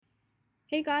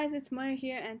Hey guys, it's Moira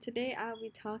here, and today I'll be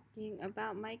talking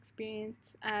about my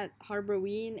experience at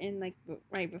Harborween and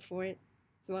right before it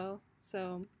as well.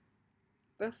 So,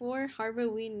 before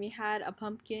Harborween, we had a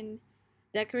pumpkin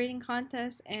decorating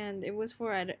contest, and it was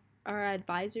for our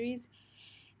advisories.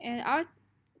 And our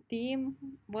theme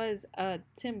was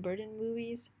Tim Burton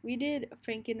movies. We did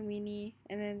Frankenweenie,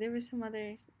 and then there were some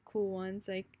other cool ones.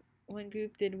 Like one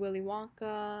group did Willy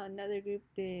Wonka, another group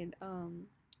did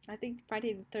I think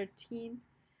Friday the 13th.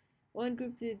 One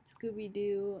group did Scooby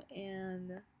Doo,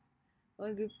 and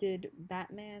one group did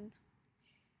Batman.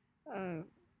 Uh,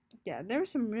 yeah, there were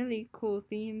some really cool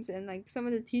themes, and like some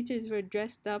of the teachers were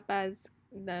dressed up as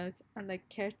the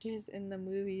characters in the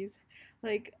movies.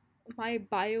 Like my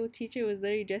bio teacher was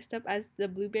literally dressed up as the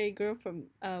blueberry girl from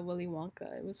Willy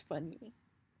Wonka. It was funny,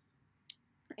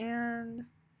 and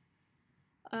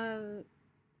uh,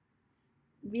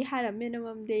 we had a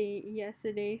minimum day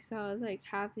yesterday, so I was like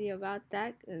happy about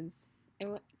that because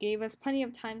gave us plenty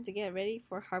of time to get ready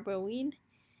for Harborween.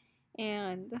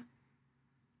 And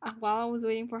while I was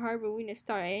waiting for Harborween to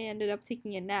start, I ended up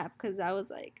taking a nap because I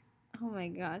was like, oh my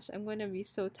gosh, I'm going to be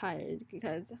so tired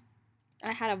because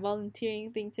I had a volunteering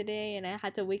thing today and I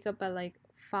had to wake up at like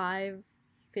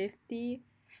 5:50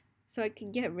 so I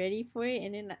could get ready for it.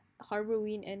 And then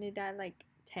Harborween ended at like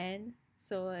 10.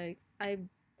 So like I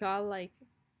got like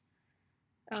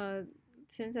uh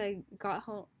since I got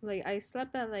home, like I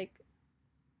slept at like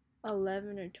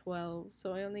 11 or 12,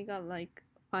 so I only got like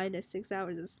 5 to 6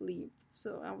 hours of sleep.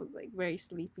 So I was like very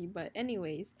sleepy. But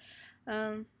anyways,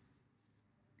 um,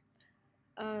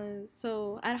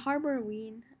 so at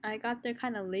Harborween, I got there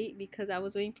kind of late because I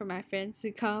was waiting for my friends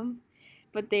to come,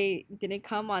 but they didn't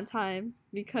come on time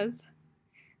because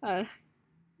uh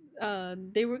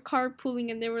they were carpooling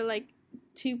and there were like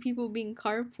two people being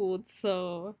carpooled,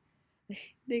 so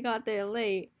they got there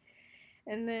late.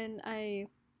 And then I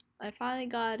finally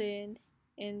got in,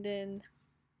 and then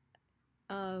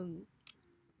um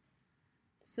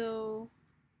so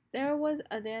there was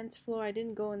a dance floor. I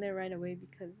didn't go in there right away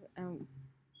because I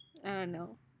don't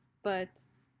know, but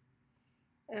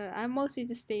I mostly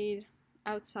just stayed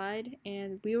outside,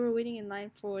 and we were waiting in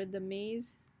line for the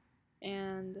maze,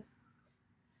 and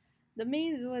the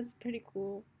maze was pretty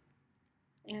cool,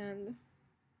 and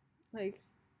like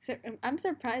I'm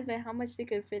surprised by how much they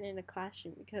could fit in a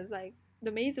classroom because like the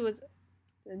maze was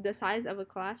the size of a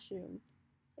classroom.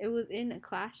 It was in a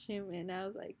classroom, and I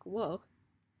was like, whoa,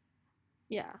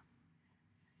 yeah.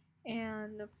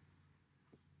 And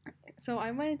so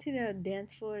I went into the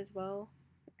dance floor as well.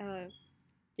 Uh,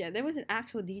 yeah, there was an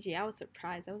actual DJ. I was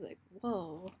surprised. I was like,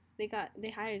 whoa, they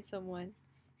hired someone,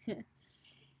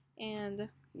 and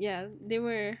yeah, they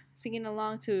were singing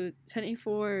along to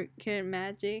 24 Karat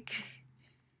Magic.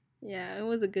 Yeah, it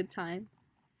was a good time.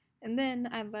 And then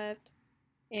I left,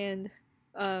 and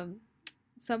um,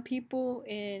 some people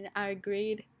in our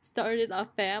grade started a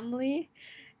family,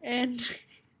 and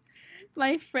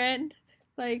my friend,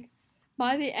 like,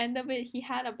 by the end of it, he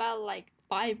had about like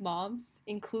five moms,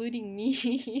 including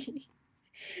me.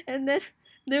 And then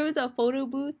there was a photo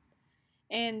booth,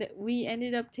 and we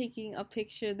ended up taking a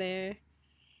picture there.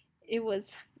 It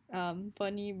was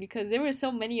funny because there were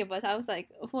so many of us. I was like,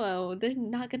 whoa, they're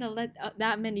not gonna let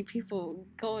that many people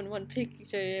go in one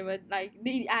picture, but like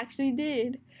they actually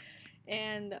did.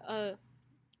 And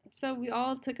so we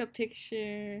all took a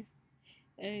picture,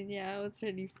 and yeah, it was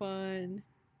pretty fun.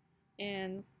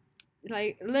 And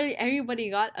like literally everybody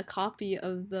got a copy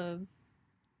of the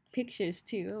pictures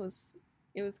too.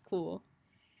 It was cool.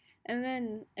 And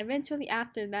then eventually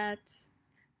after that,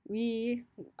 we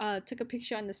took a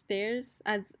picture on the stairs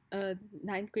as a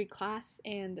ninth grade class,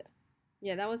 and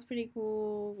yeah, that was pretty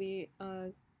cool. We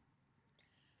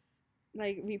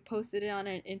posted it on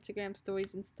our Instagram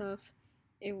stories and stuff.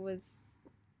 It was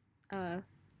uh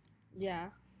yeah,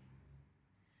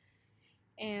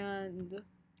 and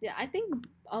yeah, I think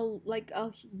a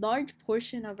large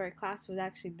portion of our class was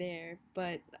actually there,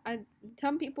 but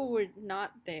some people were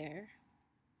not there,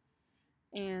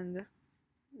 and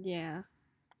yeah,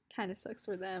 kind of sucks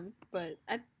for them. But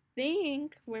I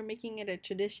think we're making it a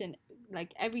tradition.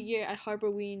 Like every year at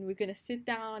Harborween, we're gonna sit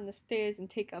down on the stairs and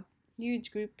take a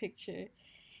huge group picture,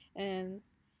 and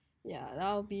yeah,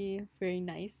 that'll be very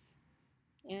nice.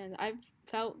 And I've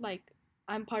felt like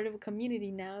I'm part of a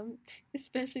community now,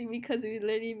 especially because we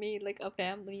literally made like a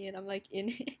family, and I'm like in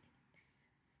it.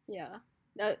 Yeah,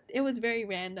 it was very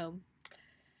random.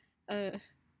 Uh,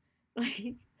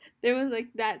 like there was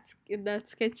like that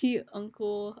sketchy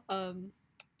uncle,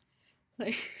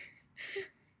 like,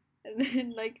 and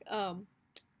then like uh,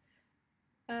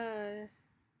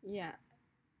 yeah,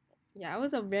 yeah, it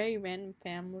was a very random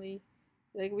family,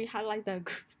 Like we had like the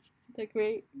the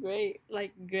great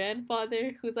like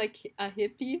grandfather who's like a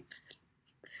hippie,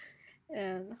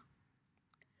 and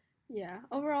yeah,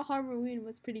 overall Harborween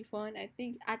was pretty fun. I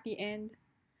think at the end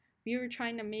we were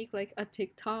trying to make like a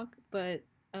TikTok, but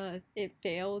it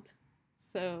failed.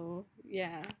 So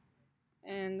yeah,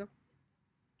 and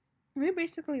we were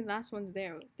basically the last ones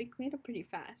there. They cleaned up pretty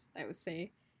fast, I would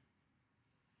say.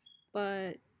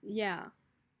 But yeah,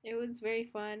 it was very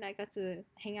fun. I got to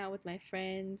hang out with my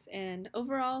friends, and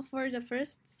overall, for the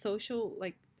first social,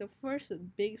 like the first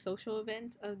big social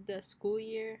event of the school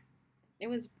year, it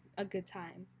was a good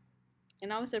time.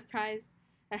 And I was surprised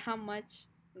at how much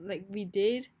like we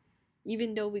did,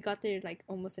 even though we got there like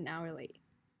almost an hour late.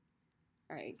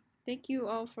 All right, thank you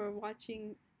all for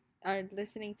watching or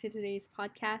listening to today's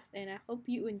podcast, and I hope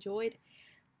you enjoyed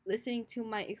listening to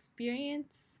my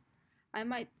experience. I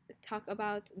might talk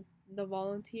about the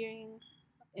volunteering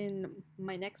in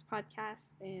my next podcast,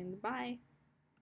 and bye.